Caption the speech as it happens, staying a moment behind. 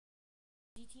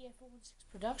GTA416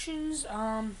 Productions.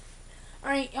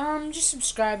 Alright, just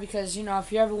subscribe because,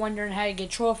 if you're ever wondering how to get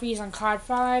trophies on COD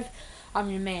 5, I'm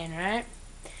your man, right?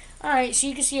 Alright, so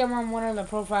you can see I'm on one of the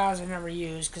profiles I never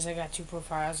use because I got two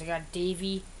profiles. I got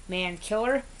Davey Man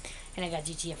Killer, and I got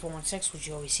GTA416, which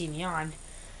you always see me on.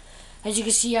 As you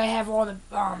can see, I have all the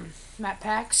map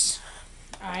packs.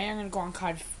 Alright, I'm going to go on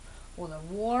COD World at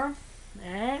War.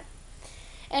 Alright.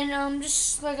 And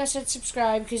just like I said,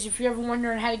 subscribe, because if you're ever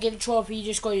wondering how to get a trophy, you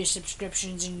just go to your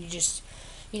subscriptions and you just,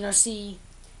 see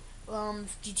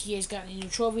if GTA's got any new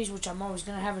trophies, which I'm always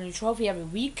gonna have a new trophy every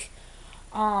week.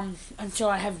 Until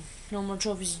I have no more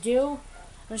trophies to do.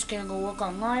 I'm just gonna go work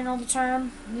online all the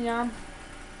time,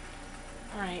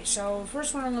 Alright, so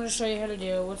first one I'm gonna show you how to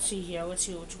do. Let's see here. Let's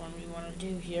see which one we want to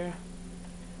do here.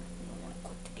 I don't want to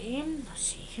quit the game. Let's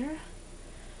see here.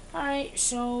 Alright,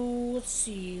 so let's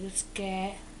see. Let's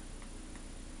get.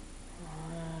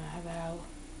 How about.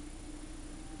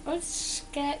 Let's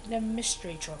get the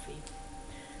mystery trophy.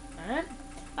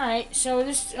 Alright, so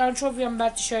this trophy I'm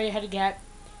about to show you how to get.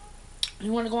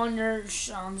 You want to go under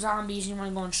zombies, and you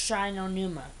want to go on Shino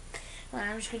Numa. Alright,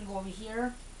 I'm just going to go over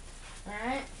here.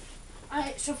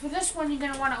 Alright, so for this one, you're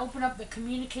going to want to open up the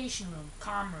communication room,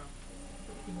 comm room,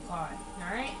 people call it.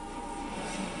 Alright?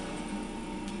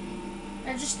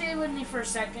 And just stay with me for a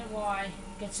second while I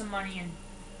get some money in,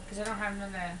 because I don't have none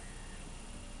of the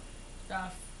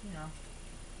stuff,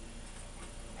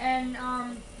 And,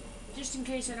 just in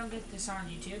case I don't get this on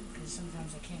YouTube, because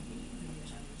sometimes I can't get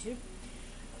videos on YouTube,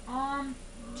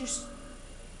 just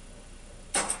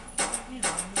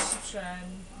subscribe,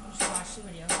 just watch the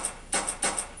video.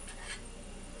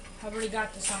 I've already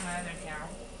got this on my other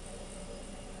account,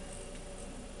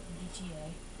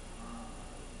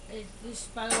 GTA. This,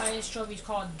 by the way, this trophy is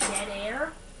called Dead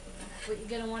Air. What you're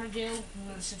gonna want to do, I'm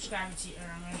gonna subscribe it to,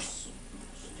 or I'm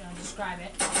gonna describe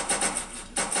it.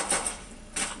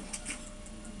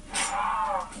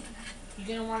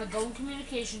 You're gonna want to go in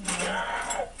communication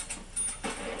zone.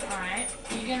 Alright.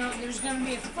 There's gonna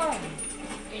be a phone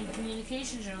in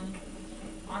communication zone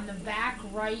on the back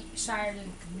right side of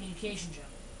the communication zone.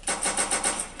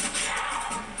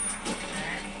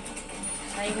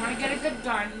 Now you want to get a good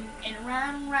gun, and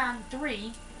around round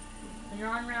 3, when you're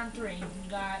on round 3, you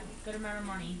got a good amount of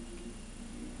money,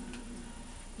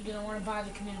 you're going to want to buy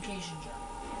the communication zone.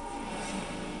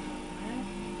 Alright,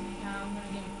 now I'm going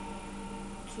to get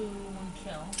 2-1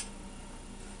 kill.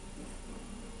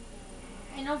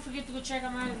 And don't forget to go check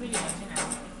out my other videos,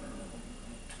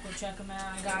 Go check them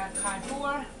out. I got COD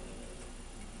 4,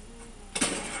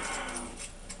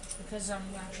 because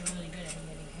I'm actually really good at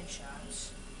getting headshots.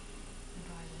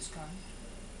 Buy this gun.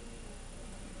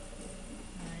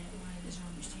 Alright, why does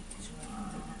zombies take this way?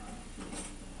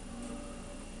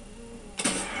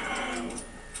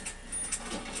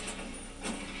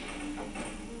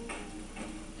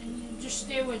 And you just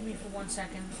stay with me for 1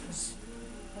 second, because,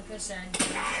 like I said,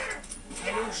 I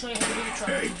will show you how to do the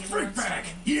trophy. Hey, freak back!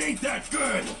 He ain't that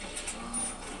good!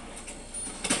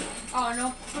 Oh, and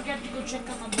don't forget to go check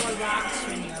out my boy Rock's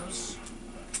videos.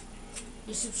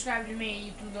 You subscribe to me,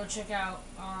 you can go check out,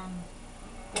 go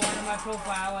onto my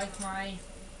profile, like my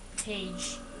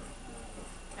page,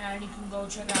 and you can go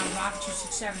check out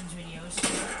Rock267's videos.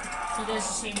 He does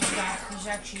the same stuff. He's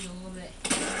actually a little bit,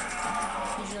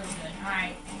 he's really good.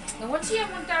 Alright, now once you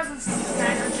have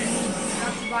 1,900, you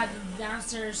have to buy the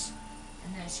downstairs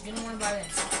and this. You're going to want to buy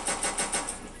this.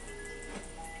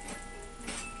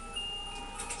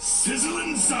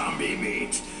 Sizzling zombie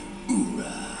meat!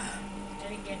 Oorah!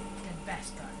 Didn't get the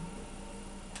best gun.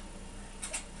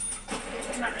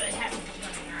 I'm not really happy with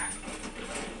that.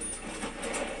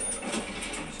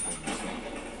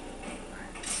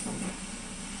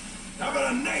 How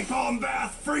about a napalm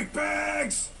bath, freak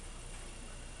bags?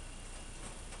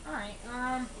 Alright,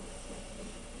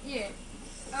 yeah.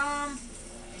 Alright,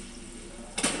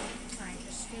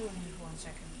 just stay with me for 1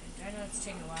 second. I know it's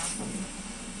taking a while.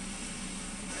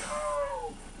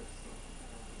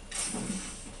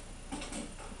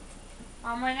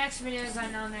 On my next videos, I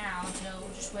know now, so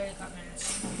just wait a couple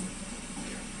minutes.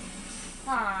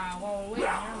 While we're waiting,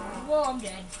 whoa, I'm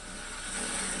dead.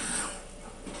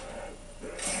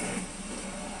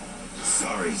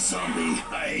 Sorry, zombie.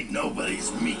 I ain't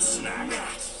nobody's meat snack.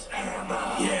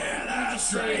 Yeah, that's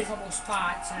Just show you a right. couple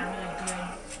spots, and I'm really good.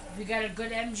 If you got a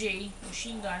good MG,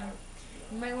 machine gun,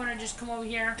 you might want to just come over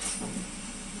here.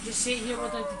 Just sit here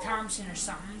with like the Thompson or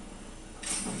something.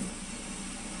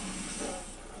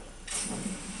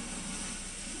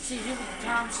 Sit here with the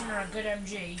Thompson or a good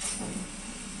MG.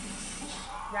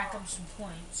 Rack up some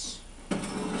points.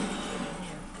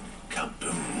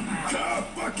 Kaboom! Ka Now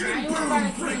fucking you want to buy boom,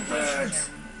 the freak communication bags!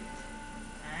 gem.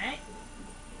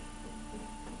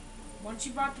 once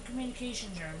you bought the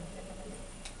communications room,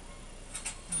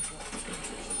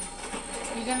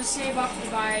 you're gonna save up to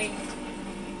buy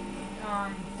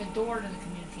the door to the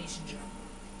communications room.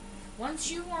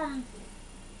 Once you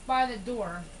buy the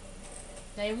door,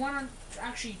 they want to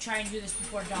actually try and do this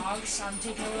before dogs. I'm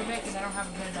taking a little bit because I don't have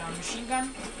a good machine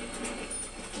gun.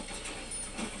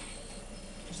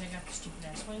 Because I got the stupid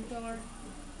ass flamethrower.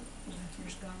 My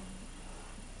first gun.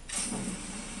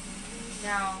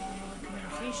 Now, the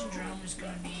communications room is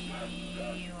going to be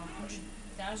 $100,000,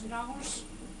 I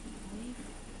believe.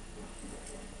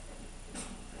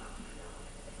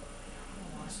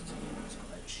 Oh, since I did this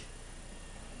glitch.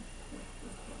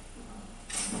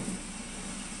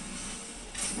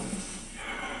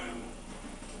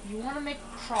 You want to make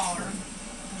a crawler,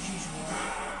 as usual,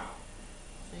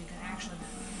 so you can actually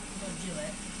go do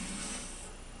it.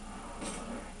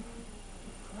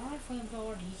 Now I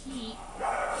flamethrower to heat.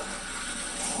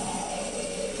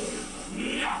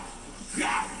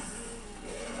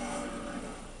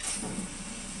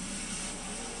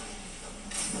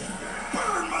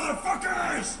 Burn,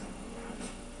 motherfuckers!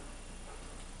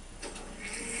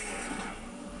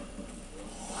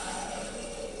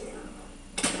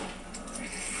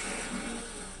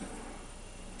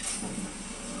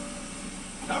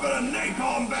 How about a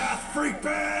napalm bath, freak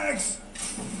bags?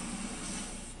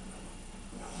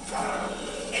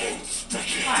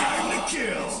 Time to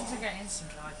kill! Since I got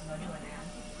instant kill, I can go do it now.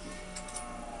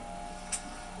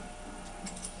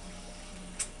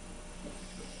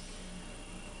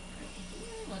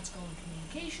 Let's go in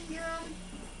communications room.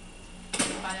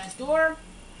 By that door.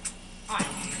 Alright.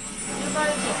 I'm gonna buy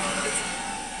the door.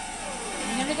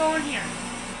 I'm gonna go in here.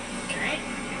 Alright?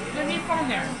 There's gonna be a phone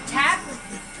there. Tap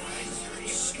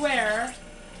square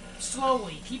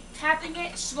slowly. Keep tapping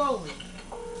it slowly.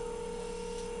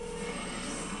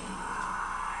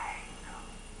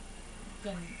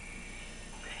 Gonna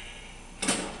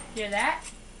hear that?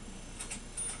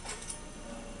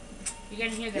 You're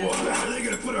gonna hear that. What? Are they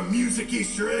gonna put a music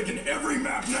Easter egg in every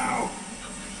map now?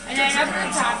 And then up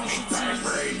at the top you should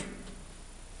see,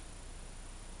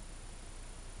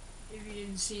 if you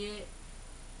didn't see it,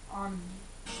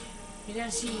 you're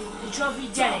gonna see the trophy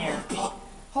dead air.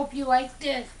 Hope you liked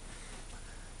the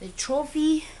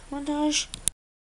trophy montage.